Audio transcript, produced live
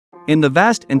In the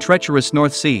vast and treacherous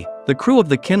North Sea, the crew of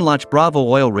the Kinloch Bravo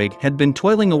oil rig had been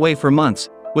toiling away for months,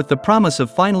 with the promise of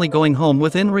finally going home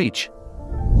within reach.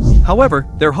 However,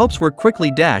 their hopes were quickly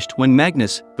dashed when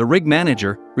Magnus, the rig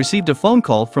manager, received a phone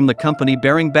call from the company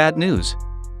bearing bad news.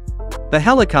 The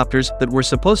helicopters that were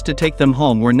supposed to take them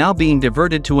home were now being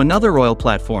diverted to another oil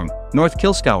platform, North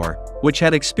Kilscour, which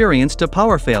had experienced a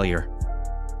power failure.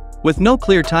 With no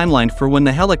clear timeline for when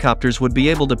the helicopters would be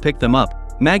able to pick them up,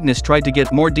 Magnus tried to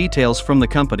get more details from the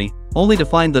company, only to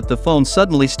find that the phone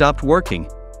suddenly stopped working.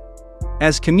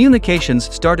 As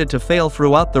communications started to fail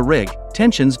throughout the rig,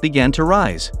 tensions began to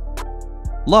rise.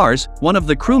 Lars, one of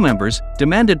the crew members,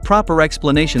 demanded proper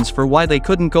explanations for why they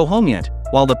couldn't go home yet,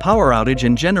 while the power outage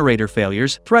and generator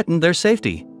failures threatened their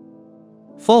safety.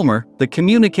 Fulmer, the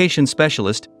communication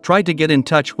specialist, tried to get in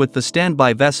touch with the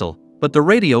standby vessel, but the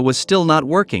radio was still not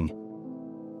working.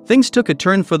 Things took a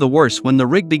turn for the worse when the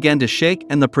rig began to shake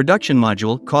and the production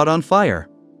module caught on fire.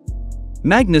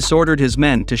 Magnus ordered his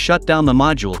men to shut down the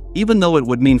module, even though it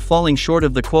would mean falling short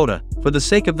of the quota, for the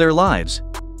sake of their lives.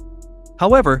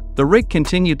 However, the rig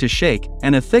continued to shake,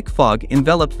 and a thick fog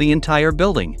enveloped the entire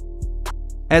building.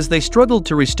 As they struggled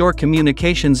to restore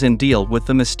communications and deal with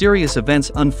the mysterious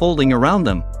events unfolding around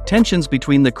them, tensions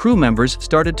between the crew members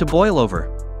started to boil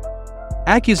over.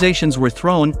 Accusations were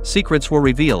thrown, secrets were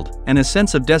revealed, and a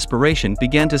sense of desperation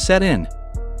began to set in.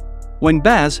 When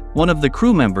Baz, one of the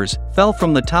crew members, fell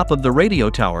from the top of the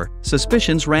radio tower,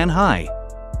 suspicions ran high.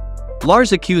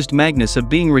 Lars accused Magnus of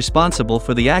being responsible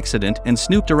for the accident and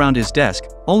snooped around his desk,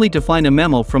 only to find a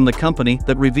memo from the company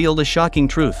that revealed a shocking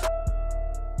truth.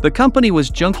 The company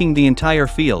was junking the entire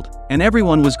field, and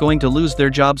everyone was going to lose their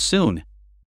jobs soon.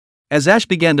 As ash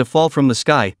began to fall from the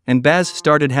sky, and Baz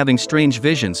started having strange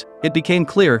visions, it became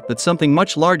clear that something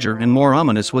much larger and more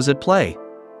ominous was at play.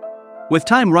 With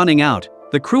time running out,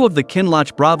 the crew of the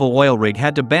Kinloch Bravo oil rig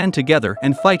had to band together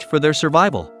and fight for their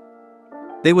survival.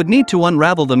 They would need to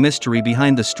unravel the mystery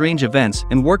behind the strange events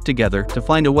and work together to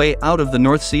find a way out of the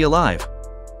North Sea alive.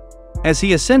 As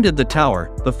he ascended the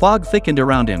tower, the fog thickened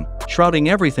around him, shrouding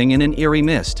everything in an eerie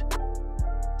mist.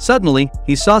 Suddenly,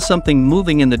 he saw something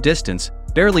moving in the distance,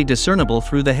 barely discernible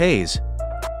through the haze.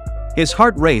 His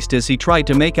heart raced as he tried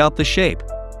to make out the shape.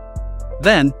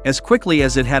 Then, as quickly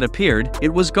as it had appeared,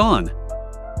 it was gone.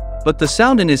 But the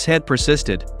sound in his head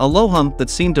persisted, a low hum that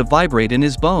seemed to vibrate in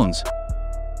his bones.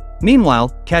 Meanwhile,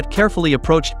 Kat carefully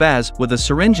approached Baz with a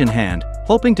syringe in hand,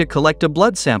 hoping to collect a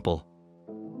blood sample.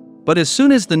 But as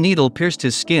soon as the needle pierced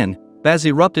his skin, Baz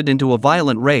erupted into a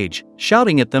violent rage,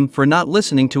 shouting at them for not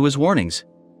listening to his warnings.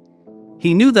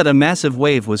 He knew that a massive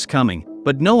wave was coming,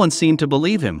 but no one seemed to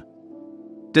believe him.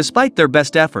 Despite their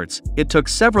best efforts, it took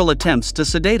several attempts to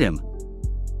sedate him.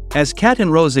 As Kat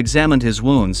and Rose examined his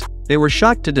wounds, they were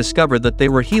shocked to discover that they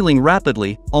were healing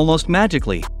rapidly, almost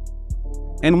magically.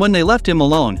 And when they left him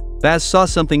alone, Baz saw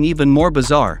something even more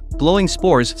bizarre. Glowing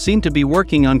spores seemed to be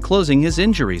working on closing his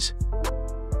injuries.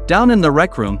 Down in the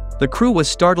rec room, the crew was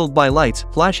startled by lights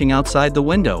flashing outside the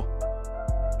window.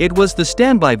 It was the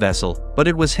standby vessel, but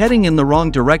it was heading in the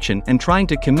wrong direction and trying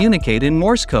to communicate in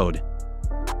Morse code.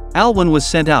 Alwyn was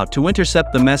sent out to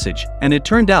intercept the message, and it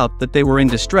turned out that they were in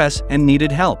distress and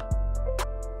needed help.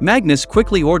 Magnus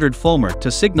quickly ordered Fulmer to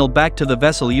signal back to the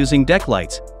vessel using deck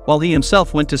lights, while he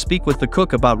himself went to speak with the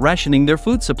cook about rationing their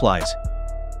food supplies.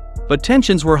 But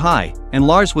tensions were high, and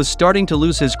Lars was starting to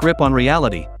lose his grip on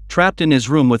reality, trapped in his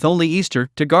room with only Easter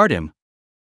to guard him.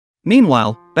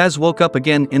 Meanwhile, Baz woke up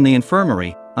again in the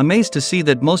infirmary, amazed to see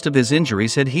that most of his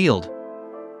injuries had healed.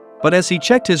 But as he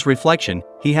checked his reflection,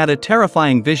 he had a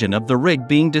terrifying vision of the rig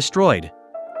being destroyed.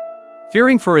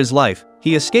 Fearing for his life,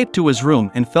 he escaped to his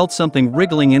room and felt something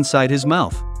wriggling inside his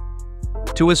mouth.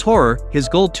 To his horror, his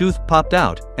gold tooth popped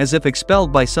out, as if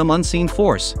expelled by some unseen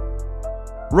force.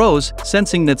 Rose,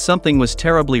 sensing that something was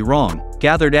terribly wrong,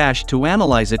 gathered ash to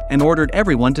analyze it and ordered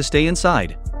everyone to stay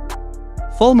inside.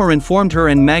 Fulmer informed her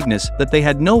and Magnus that they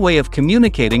had no way of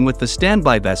communicating with the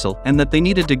standby vessel and that they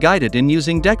needed to guide it in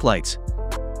using deck lights.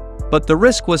 But the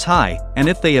risk was high, and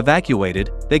if they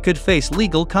evacuated, they could face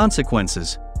legal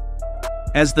consequences.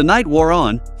 As the night wore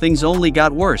on, things only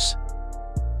got worse.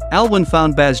 Alwyn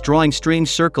found Baz drawing strange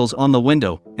circles on the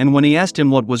window, and when he asked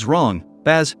him what was wrong,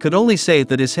 Baz could only say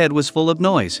that his head was full of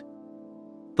noise.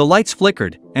 The lights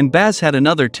flickered, and Baz had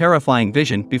another terrifying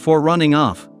vision before running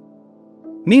off.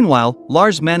 Meanwhile,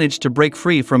 Lars managed to break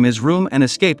free from his room and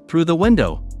escape through the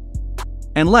window.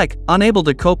 And Lek, unable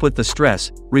to cope with the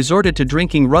stress, resorted to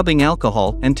drinking rubbing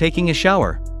alcohol and taking a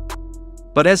shower.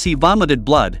 But as he vomited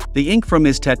blood, the ink from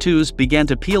his tattoos began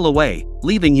to peel away,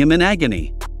 leaving him in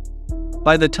agony.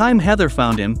 By the time Heather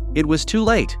found him, it was too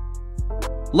late.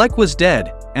 Lek was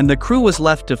dead, and the crew was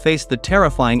left to face the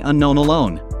terrifying unknown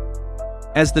alone.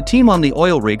 As the team on the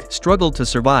oil rig struggled to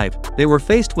survive, they were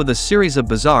faced with a series of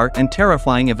bizarre and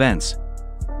terrifying events.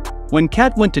 When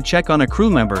Kat went to check on a crew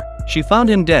member, she found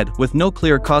him dead with no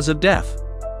clear cause of death.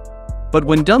 But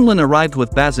when Dunlin arrived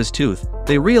with Baz's tooth,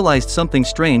 they realized something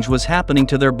strange was happening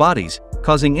to their bodies,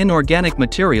 causing inorganic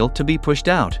material to be pushed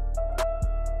out.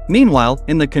 Meanwhile,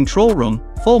 in the control room,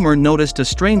 Fulmer noticed a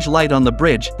strange light on the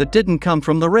bridge that didn't come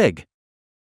from the rig.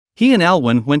 He and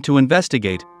Alwyn went to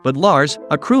investigate, but Lars,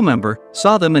 a crew member,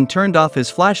 saw them and turned off his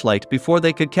flashlight before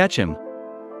they could catch him.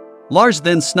 Lars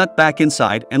then snuck back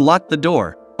inside and locked the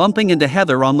door, bumping into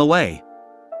Heather on the way.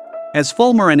 As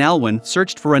Fulmer and Alwyn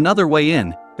searched for another way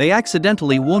in, they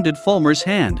accidentally wounded Fulmer's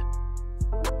hand.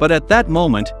 But at that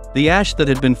moment, the ash that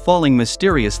had been falling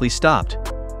mysteriously stopped.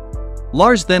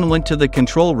 Lars then went to the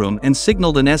control room and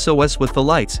signaled an SOS with the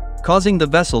lights, causing the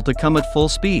vessel to come at full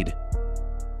speed.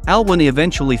 Alwyn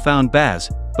eventually found Baz,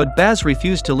 but Baz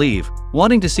refused to leave,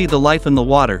 wanting to see the life in the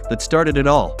water that started it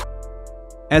all.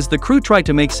 As the crew tried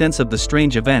to make sense of the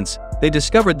strange events, they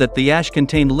discovered that the ash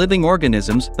contained living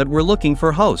organisms that were looking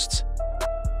for hosts.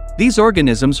 These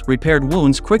organisms repaired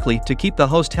wounds quickly to keep the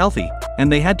host healthy,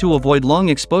 and they had to avoid long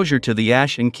exposure to the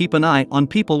ash and keep an eye on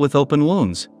people with open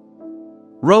wounds.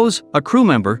 Rose, a crew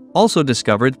member, also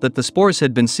discovered that the spores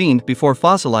had been seen before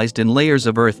fossilized in layers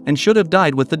of earth and should have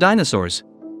died with the dinosaurs.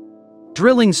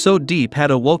 Drilling so deep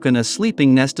had awoken a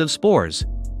sleeping nest of spores.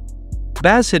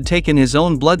 Baz had taken his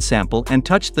own blood sample and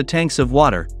touched the tanks of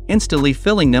water, instantly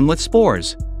filling them with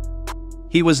spores.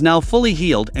 He was now fully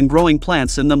healed and growing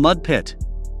plants in the mud pit.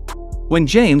 When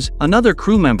James, another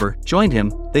crew member, joined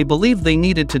him, they believed they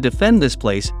needed to defend this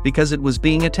place because it was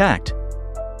being attacked.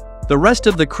 The rest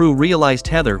of the crew realized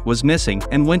Heather was missing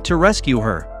and went to rescue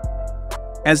her.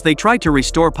 As they tried to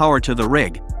restore power to the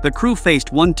rig, the crew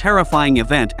faced one terrifying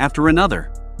event after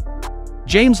another.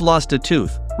 James lost a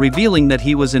tooth, revealing that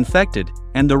he was infected,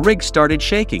 and the rig started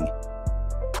shaking.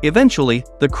 Eventually,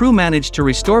 the crew managed to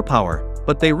restore power,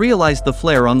 but they realized the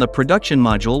flare on the production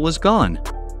module was gone.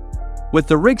 With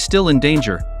the rig still in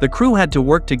danger, the crew had to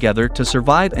work together to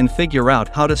survive and figure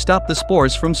out how to stop the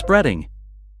spores from spreading.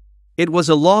 It was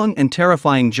a long and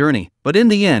terrifying journey, but in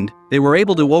the end, they were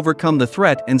able to overcome the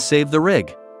threat and save the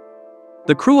rig.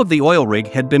 The crew of the oil rig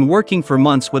had been working for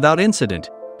months without incident,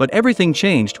 but everything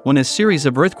changed when a series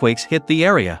of earthquakes hit the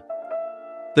area.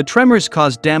 The tremors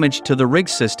caused damage to the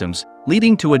rig's systems,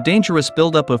 leading to a dangerous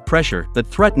buildup of pressure that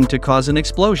threatened to cause an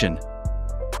explosion.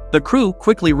 The crew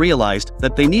quickly realized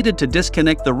that they needed to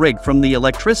disconnect the rig from the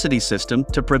electricity system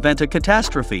to prevent a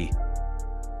catastrophe.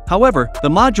 However, the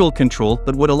module control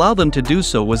that would allow them to do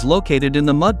so was located in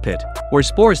the mud pit, where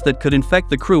spores that could infect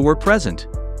the crew were present.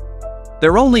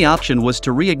 Their only option was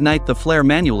to reignite the flare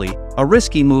manually, a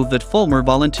risky move that Fulmer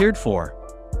volunteered for.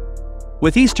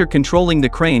 With Easter controlling the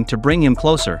crane to bring him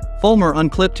closer, Fulmer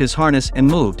unclipped his harness and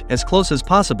moved as close as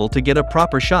possible to get a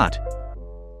proper shot.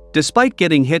 Despite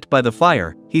getting hit by the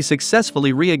fire, he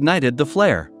successfully reignited the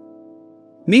flare.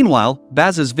 Meanwhile,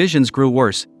 Baz's visions grew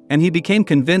worse, and he became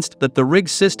convinced that the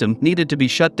rig's system needed to be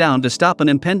shut down to stop an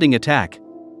impending attack.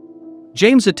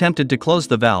 James attempted to close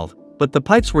the valve, but the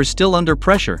pipes were still under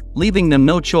pressure, leaving them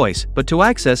no choice but to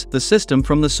access the system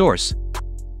from the source.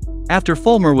 After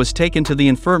Fulmer was taken to the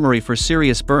infirmary for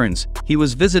serious burns, he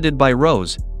was visited by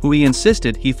Rose, who he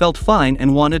insisted he felt fine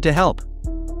and wanted to help.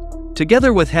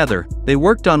 Together with Heather, they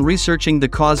worked on researching the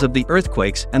cause of the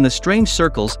earthquakes and the strange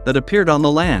circles that appeared on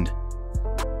the land.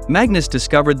 Magnus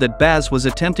discovered that Baz was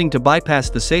attempting to bypass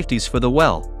the safeties for the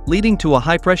well, leading to a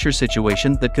high-pressure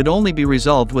situation that could only be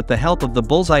resolved with the help of the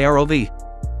Bullseye ROV.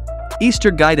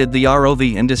 Easter guided the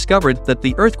ROV and discovered that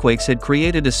the earthquakes had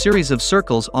created a series of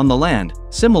circles on the land,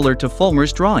 similar to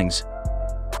Fulmer's drawings.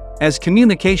 As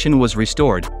communication was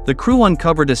restored, the crew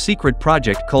uncovered a secret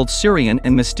project called Syrian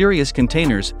and mysterious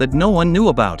containers that no one knew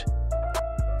about.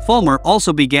 Fulmer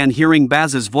also began hearing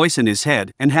Baz's voice in his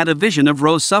head and had a vision of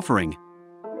Rose suffering.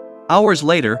 Hours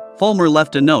later, Fulmer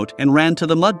left a note and ran to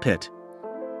the mud pit.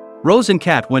 Rose and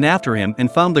Kat went after him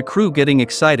and found the crew getting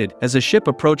excited as a ship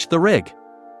approached the rig.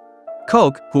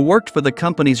 Koch, who worked for the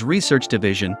company's research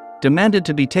division, demanded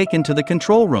to be taken to the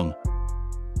control room.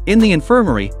 In the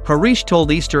infirmary, Harish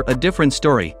told Easter a different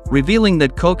story, revealing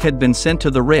that Koch had been sent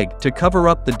to the rig to cover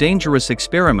up the dangerous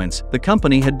experiments the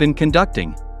company had been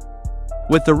conducting.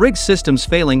 With the rig's systems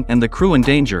failing and the crew in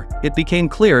danger, it became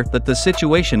clear that the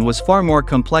situation was far more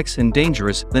complex and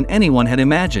dangerous than anyone had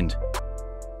imagined.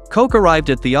 Koch arrived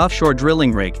at the offshore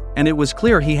drilling rig, and it was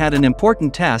clear he had an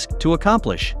important task to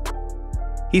accomplish.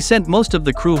 He sent most of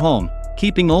the crew home,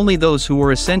 keeping only those who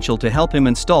were essential to help him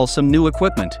install some new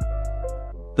equipment.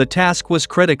 The task was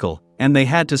critical, and they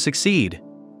had to succeed.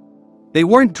 They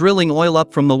weren't drilling oil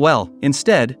up from the well,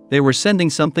 instead, they were sending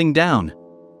something down.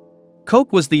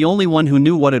 Coke was the only one who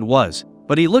knew what it was,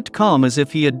 but he looked calm as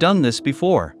if he had done this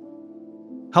before.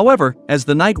 However, as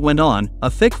the night went on, a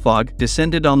thick fog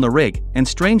descended on the rig, and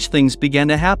strange things began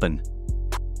to happen.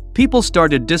 People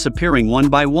started disappearing one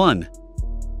by one.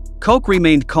 Coke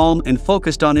remained calm and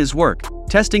focused on his work,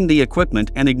 testing the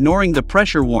equipment and ignoring the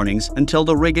pressure warnings until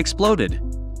the rig exploded.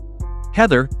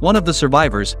 Heather, one of the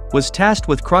survivors, was tasked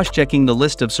with cross-checking the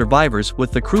list of survivors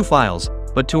with the crew files,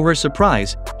 but to her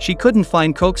surprise, she couldn't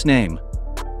find Coke's name.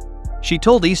 She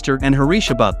told Easter and Harish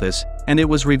about this, and it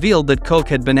was revealed that Coke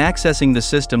had been accessing the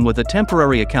system with a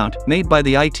temporary account made by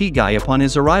the IT guy upon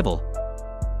his arrival.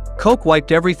 Coke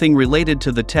wiped everything related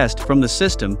to the test from the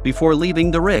system before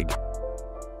leaving the rig.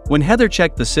 When Heather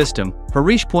checked the system,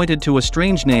 Harish pointed to a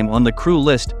strange name on the crew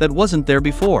list that wasn't there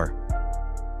before.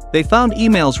 They found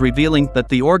emails revealing that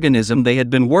the organism they had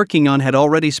been working on had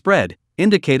already spread,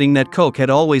 indicating that Coke had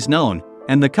always known,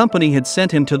 and the company had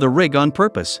sent him to the rig on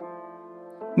purpose.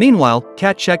 Meanwhile,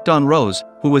 Kat checked on Rose,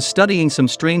 who was studying some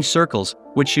strange circles,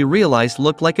 which she realized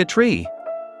looked like a tree.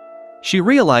 She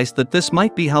realized that this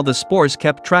might be how the spores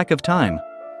kept track of time.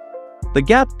 The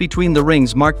gap between the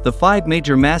rings marked the 5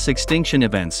 major mass extinction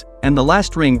events, and the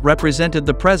last ring represented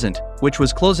the present, which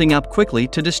was closing up quickly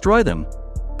to destroy them.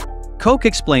 Coke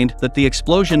explained that the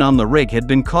explosion on the rig had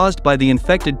been caused by the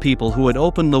infected people who had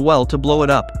opened the well to blow it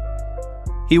up.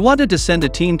 He wanted to send a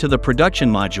team to the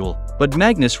production module, but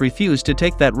Magnus refused to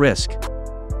take that risk.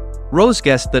 Rose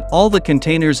guessed that all the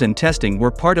containers and testing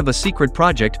were part of a secret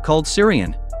project called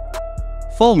Syrian.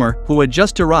 Fulmer, who had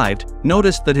just arrived,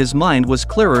 noticed that his mind was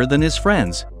clearer than his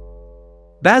friends.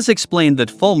 Baz explained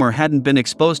that Fulmer hadn't been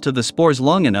exposed to the spores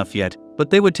long enough yet, but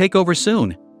they would take over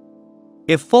soon.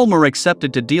 If Fulmer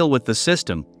accepted to deal with the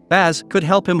system, Baz could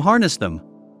help him harness them.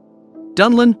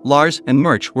 Dunlin, Lars, and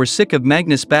Murch were sick of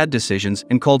Magnus' bad decisions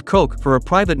and called Coke for a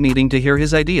private meeting to hear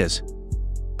his ideas.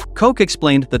 Coke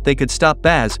explained that they could stop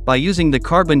Baz by using the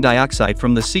carbon dioxide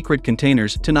from the secret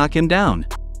containers to knock him down.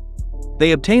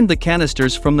 They obtained the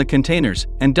canisters from the containers,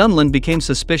 and Dunlin became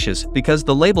suspicious because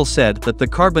the label said that the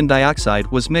carbon dioxide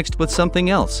was mixed with something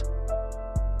else.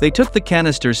 They took the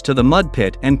canisters to the mud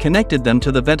pit and connected them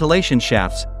to the ventilation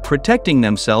shafts, protecting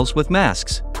themselves with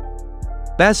masks.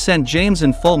 Baz sent James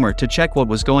and Fulmer to check what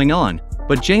was going on,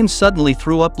 but James suddenly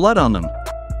threw up blood on them.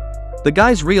 The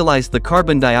guys realized the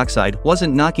carbon dioxide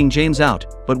wasn't knocking James out,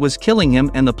 but was killing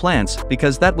him and the plants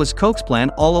because that was Coke's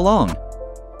plan all along.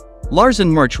 Lars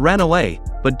and Murch ran away,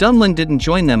 but Dunlin didn't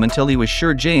join them until he was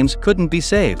sure James couldn't be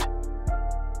saved.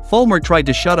 Fulmer tried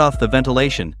to shut off the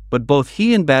ventilation, but both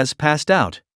he and Baz passed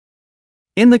out.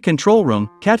 In the control room,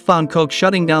 Kat found Coke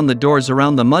shutting down the doors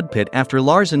around the mud pit after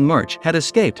Lars and Murch had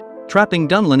escaped, trapping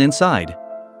Dunlin inside.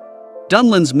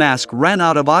 Dunlin's mask ran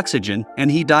out of oxygen,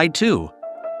 and he died too.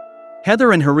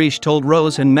 Heather and Harish told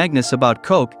Rose and Magnus about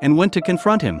Coke and went to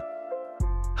confront him.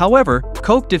 However,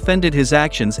 Coke defended his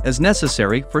actions as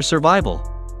necessary for survival.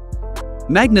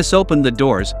 Magnus opened the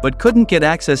doors but couldn't get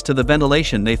access to the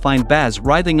ventilation. They find Baz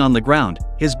writhing on the ground,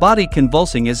 his body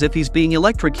convulsing as if he's being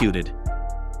electrocuted.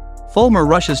 Fulmer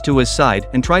rushes to his side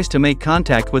and tries to make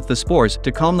contact with the spores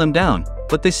to calm them down,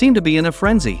 but they seem to be in a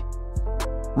frenzy.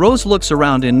 Rose looks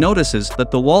around and notices that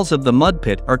the walls of the mud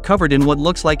pit are covered in what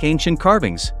looks like ancient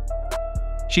carvings.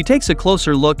 She takes a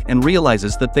closer look and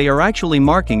realizes that they are actually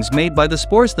markings made by the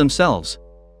spores themselves.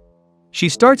 She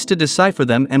starts to decipher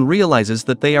them and realizes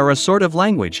that they are a sort of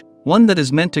language, one that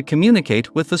is meant to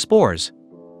communicate with the spores.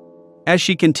 As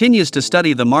she continues to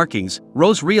study the markings,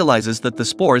 Rose realizes that the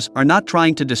spores are not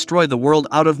trying to destroy the world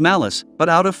out of malice, but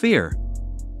out of fear.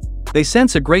 They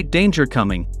sense a great danger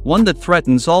coming, one that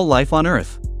threatens all life on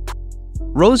Earth.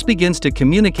 Rose begins to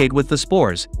communicate with the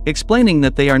spores, explaining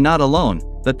that they are not alone,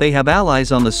 that they have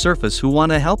allies on the surface who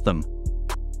want to help them.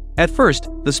 At first,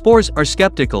 the spores are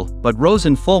skeptical, but Rose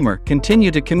and Fulmer continue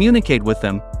to communicate with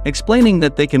them, explaining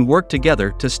that they can work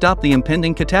together to stop the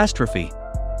impending catastrophe.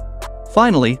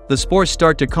 Finally, the spores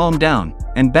start to calm down,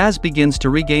 and Baz begins to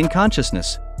regain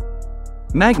consciousness.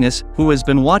 Magnus, who has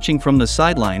been watching from the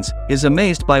sidelines, is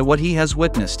amazed by what he has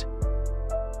witnessed.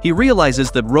 He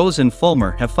realizes that Rose and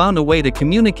Fulmer have found a way to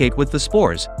communicate with the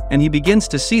spores, and he begins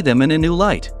to see them in a new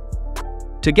light.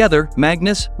 Together,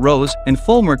 Magnus, Rose, and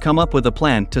Fulmer come up with a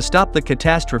plan to stop the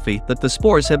catastrophe that the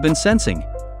spores have been sensing.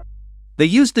 They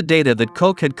used the data that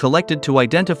Coke had collected to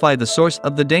identify the source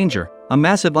of the danger, a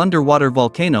massive underwater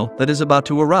volcano that is about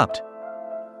to erupt.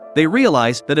 They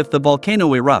realize that if the volcano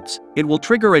erupts, it will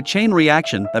trigger a chain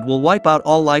reaction that will wipe out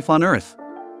all life on Earth.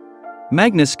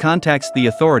 Magnus contacts the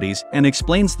authorities and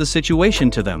explains the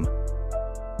situation to them.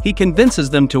 He convinces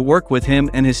them to work with him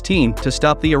and his team to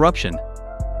stop the eruption.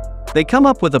 They come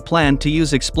up with a plan to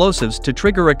use explosives to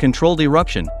trigger a controlled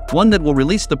eruption, one that will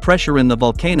release the pressure in the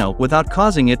volcano without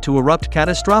causing it to erupt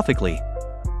catastrophically.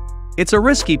 It's a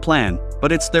risky plan,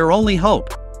 but it's their only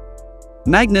hope.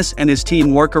 Magnus and his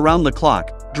team work around the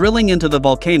clock, drilling into the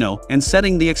volcano and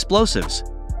setting the explosives.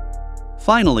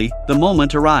 Finally, the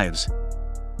moment arrives.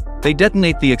 They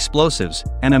detonate the explosives,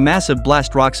 and a massive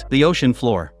blast rocks the ocean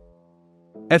floor.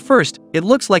 At first, it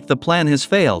looks like the plan has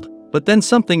failed, but then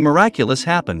something miraculous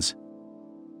happens.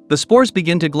 The spores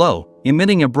begin to glow,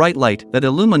 emitting a bright light that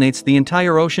illuminates the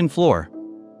entire ocean floor.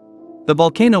 The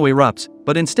volcano erupts,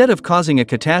 but instead of causing a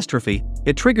catastrophe,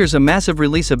 it triggers a massive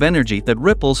release of energy that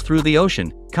ripples through the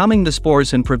ocean, calming the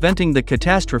spores and preventing the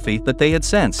catastrophe that they had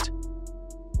sensed.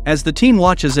 As the team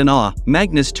watches in awe,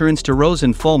 Magnus turns to Rose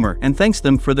and Fulmer and thanks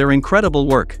them for their incredible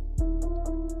work.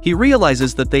 He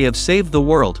realizes that they have saved the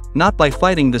world, not by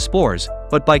fighting the spores,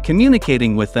 but by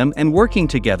communicating with them and working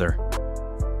together.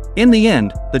 In the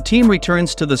end, the team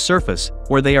returns to the surface,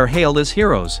 where they are hailed as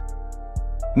heroes.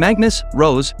 Magnus,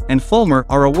 Rose, and Fulmer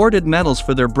are awarded medals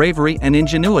for their bravery and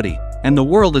ingenuity, and the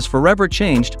world is forever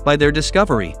changed by their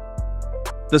discovery.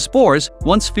 The spores,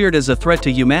 once feared as a threat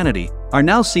to humanity, are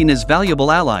now seen as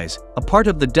valuable allies, a part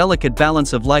of the delicate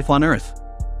balance of life on Earth.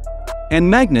 And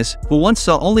Magnus, who once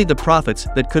saw only the profits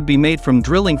that could be made from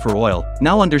drilling for oil,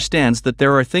 now understands that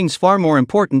there are things far more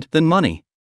important than money.